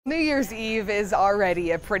New Year's Eve is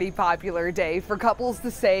already a pretty popular day for couples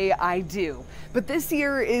to say I do. But this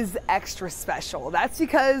year is extra special. That's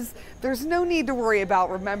because there's no need to worry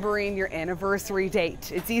about remembering your anniversary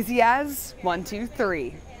date. It's easy as 1, 2,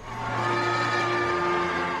 3.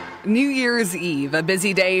 New Year's Eve, a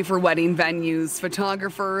busy day for wedding venues,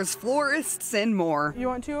 photographers, florists, and more. You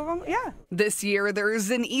want 2 of them? Yeah. This year,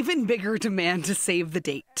 there's an even bigger demand to save the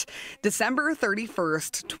date. December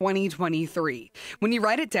 31st, 2023. When you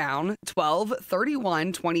write it down,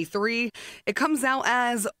 12/31/23, it comes out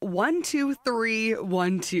as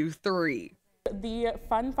 123/123. The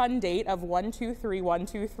fun date of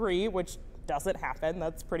 123/123, which doesn't happen.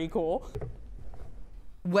 That's pretty cool.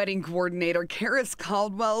 Wedding coordinator Karis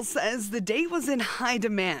Caldwell says the date was in high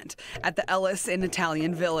demand at the Ellis in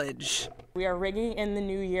Italian Village. We are ringing in the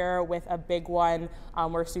new year with a big one.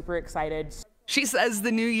 We're super excited. She says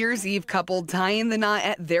the New Year's Eve couple tying the knot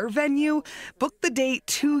at their venue booked the date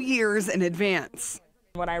 2 years in advance.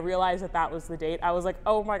 When I realized that that was the date, I was like,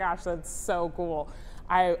 oh my gosh, that's so cool.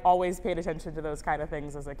 I always paid attention to those kind of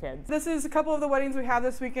things as a kid. This is a couple of the weddings we have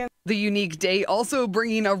this weekend. The unique date also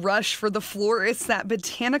bringing a rush for the florists at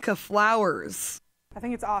Botanica Flowers. I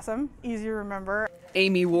think it's awesome, easy to remember.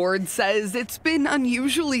 Amy Ward says it's been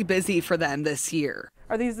unusually busy for them this year.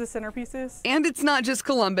 Are these the centerpieces? And it's not just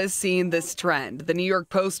Columbus seeing this trend. The New York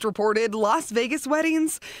Post reported Las Vegas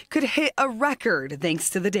weddings could hit a record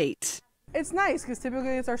thanks to the date. It's nice because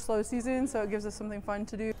typically it's our slow season, so it gives us something fun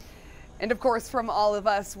to do. And of course, from all of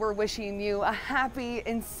us, we're wishing you a happy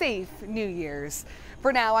and safe New Year's.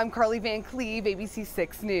 For now, I'm Carly Van Cleve, ABC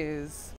 6 News.